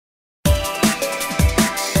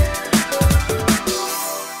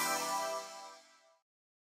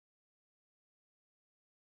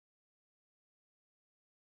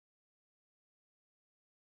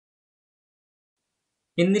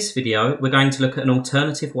In this video, we're going to look at an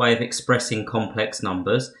alternative way of expressing complex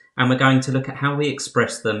numbers, and we're going to look at how we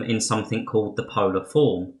express them in something called the polar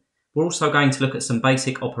form. We're also going to look at some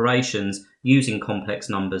basic operations using complex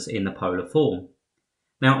numbers in the polar form.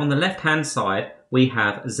 Now, on the left-hand side, we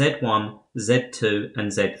have Z1, Z2,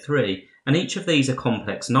 and Z3, and each of these are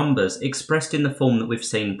complex numbers expressed in the form that we've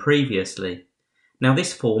seen previously. Now,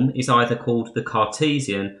 this form is either called the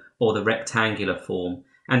Cartesian or the rectangular form,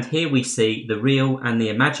 and here we see the real and the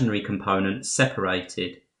imaginary components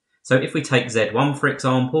separated. So if we take Z1 for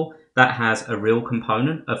example, that has a real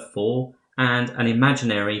component of 4 and an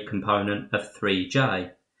imaginary component of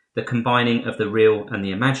 3j. The combining of the real and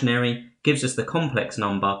the imaginary gives us the complex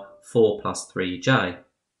number 4 plus 3j.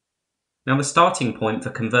 Now the starting point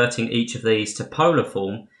for converting each of these to polar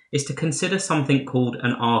form is to consider something called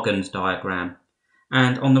an Argand diagram.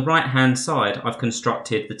 And on the right hand side, I've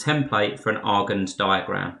constructed the template for an Argand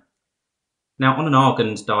diagram. Now on an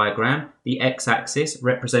Argand diagram, the x-axis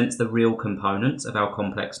represents the real components of our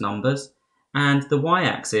complex numbers, and the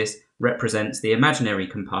y-axis represents the imaginary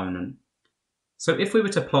component. So if we were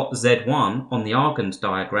to plot Z1 on the Argand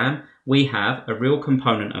diagram, we have a real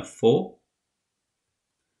component of 4,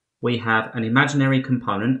 we have an imaginary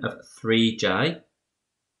component of 3j,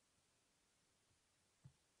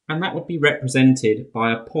 and that would be represented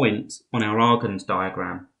by a point on our Argand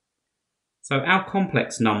diagram. So our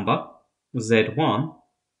complex number, Z1,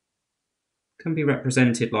 can be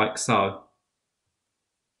represented like so.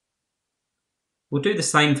 We'll do the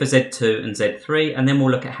same for Z2 and Z3, and then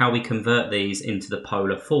we'll look at how we convert these into the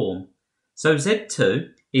polar form. So Z2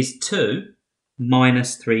 is 2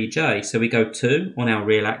 minus 3j, so we go 2 on our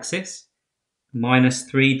real axis,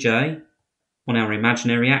 minus 3j on our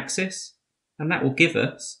imaginary axis, and that will give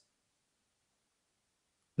us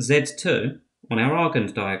Z2 on our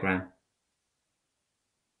Argand diagram.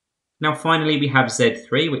 Now finally we have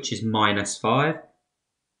Z3, which is minus 5,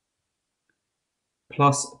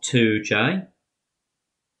 plus 2j.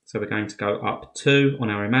 So we're going to go up 2 on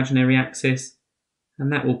our imaginary axis,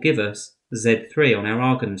 and that will give us Z3 on our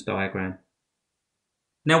Argand diagram.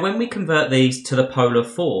 Now when we convert these to the polar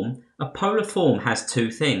form, a polar form has two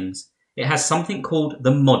things. It has something called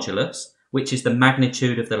the modulus, which is the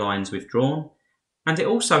magnitude of the lines we've drawn, and it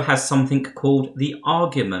also has something called the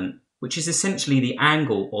argument, which is essentially the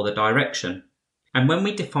angle or the direction. And when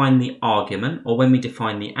we define the argument, or when we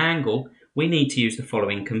define the angle, we need to use the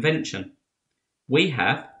following convention. We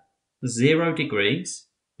have 0 degrees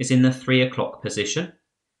is in the 3 o'clock position,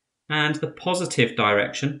 and the positive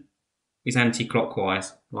direction is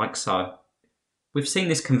anti-clockwise, like so. We've seen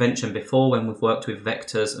this convention before when we've worked with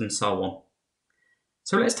vectors and so on.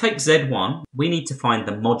 So let's take Z1. We need to find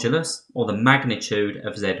the modulus, or the magnitude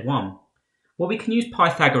of Z1. Well, we can use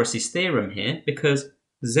Pythagoras' theorem here because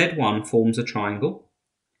Z1 forms a triangle,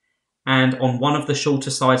 and on one of the shorter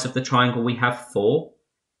sides of the triangle we have 4,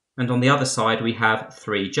 and on the other side we have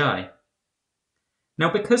 3j.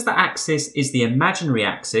 Now because the axis is the imaginary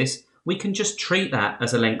axis, we can just treat that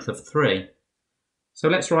as a length of 3. So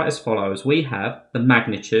let's write as follows. We have the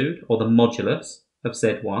magnitude, or the modulus, of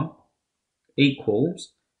Z1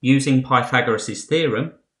 equals, using Pythagoras'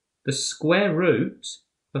 theorem, the square root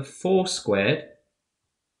of 4 squared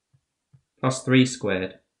plus 3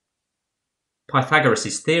 squared.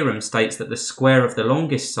 Pythagoras' theorem states that the square of the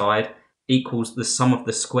longest side equals the sum of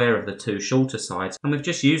the square of the two shorter sides, and we've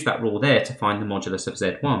just used that rule there to find the modulus of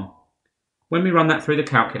Z1. When we run that through the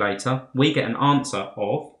calculator, we get an answer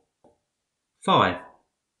of 5.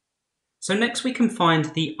 So next we can find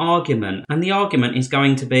the argument, and the argument is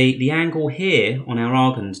going to be the angle here on our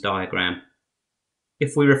Argand diagram.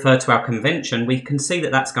 If we refer to our convention, we can see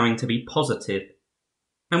that that's going to be positive.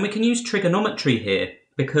 And we can use trigonometry here,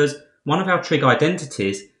 because one of our trig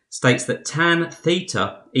identities states that tan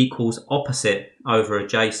theta equals opposite over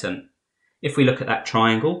adjacent. If we look at that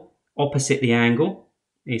triangle, opposite the angle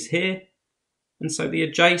is here, and so the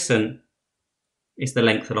adjacent is the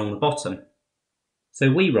length along the bottom.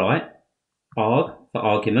 So we write arg for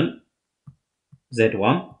argument,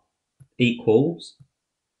 Z1 equals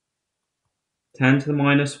tan to the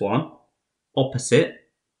minus 1, opposite,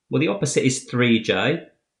 well the opposite is 3j,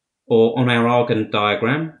 or on our Argand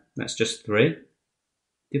diagram, that's just 3,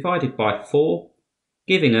 divided by 4,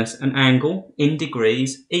 giving us an angle in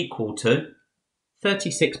degrees equal to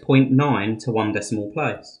 36.9 to 1 decimal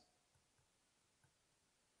place.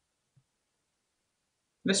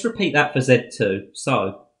 Let's repeat that for Z2.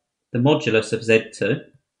 So, the modulus of Z2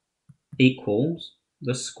 equals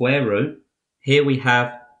the square root, here we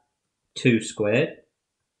have 2 squared,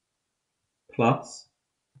 plus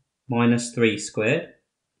minus 3 squared,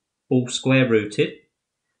 all square rooted,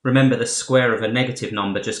 Remember, the square of a negative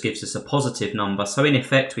number just gives us a positive number, so in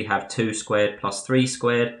effect we have 2 squared plus 3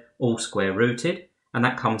 squared, all square rooted, and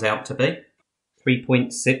that comes out to be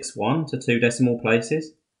 3.61 to 2 decimal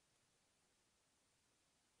places.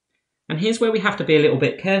 And here's where we have to be a little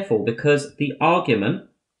bit careful, because the argument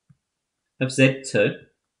of Z2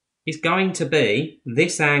 is going to be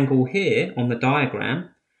this angle here on the diagram,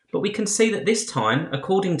 but we can see that this time,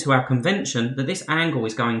 according to our convention, that this angle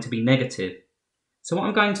is going to be negative. So what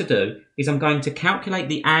I'm going to do is I'm going to calculate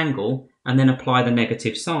the angle and then apply the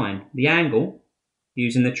negative sign. The angle,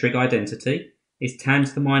 using the trig identity, is tan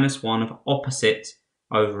to the minus 1 of opposite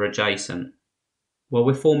over adjacent. Well,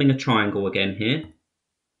 we're forming a triangle again here.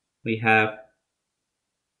 We have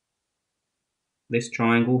this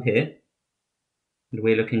triangle here, and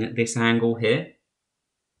we're looking at this angle here.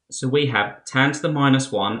 So we have tan to the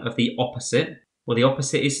minus 1 of the opposite. Well, the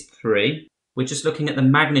opposite is 3. We're just looking at the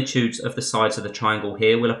magnitudes of the sides of the triangle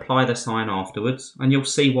here. We'll apply the sign afterwards, and you'll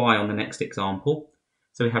see why on the next example.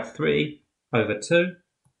 So we have 3 over 2,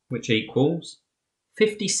 which equals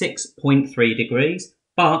 56.3 degrees,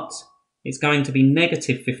 but it's going to be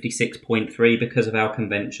negative 56.3 because of our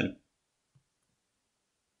convention.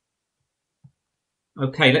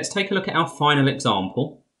 Okay, let's take a look at our final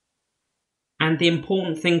example. And the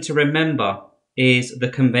important thing to remember is the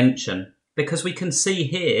convention, because we can see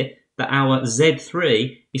here that our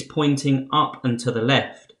Z3 is pointing up and to the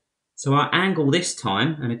left. So our angle this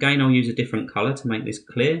time, and again I'll use a different colour to make this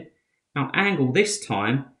clear, our angle this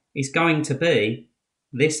time is going to be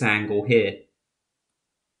this angle here.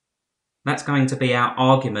 That's going to be our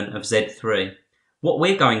argument of Z3. What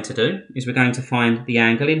we're going to do is we're going to find the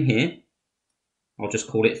angle in here. I'll just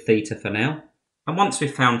call it theta for now. And once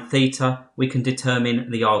we've found theta, we can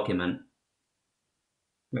determine the argument.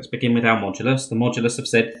 Let's begin with our modulus. The modulus of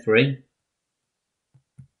Z3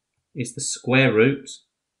 is the square root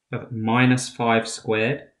of minus 5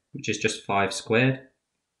 squared, which is just 5 squared,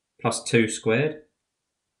 plus 2 squared.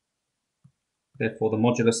 Therefore, the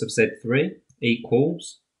modulus of Z3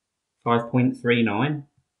 equals 5.39.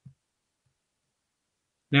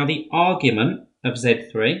 Now, the argument of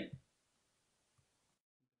Z3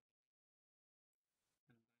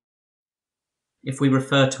 if we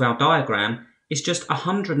refer to our diagram, is just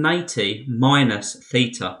 180 minus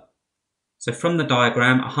theta. So from the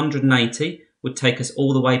diagram, 180 would take us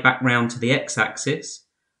all the way back round to the x-axis,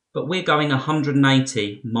 but we're going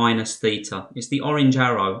 180 minus theta. It's the orange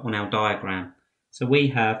arrow on our diagram. So we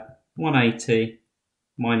have 180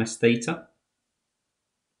 minus theta,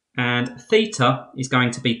 and theta is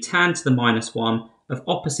going to be tan to the minus 1 of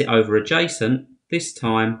opposite over adjacent, this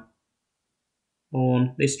time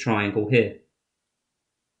on this triangle here.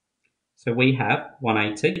 So we have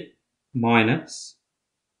 180 minus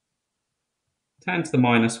tan to the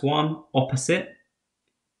minus 1, opposite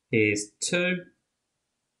is 2,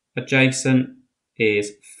 adjacent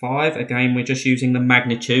is 5. Again, we're just using the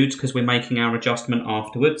magnitudes because we're making our adjustment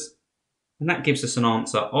afterwards. And that gives us an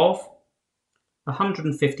answer of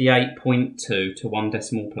 158.2 to 1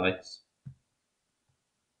 decimal place.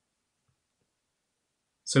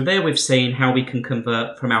 So there we've seen how we can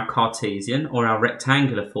convert from our Cartesian or our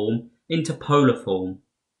rectangular form into polar form.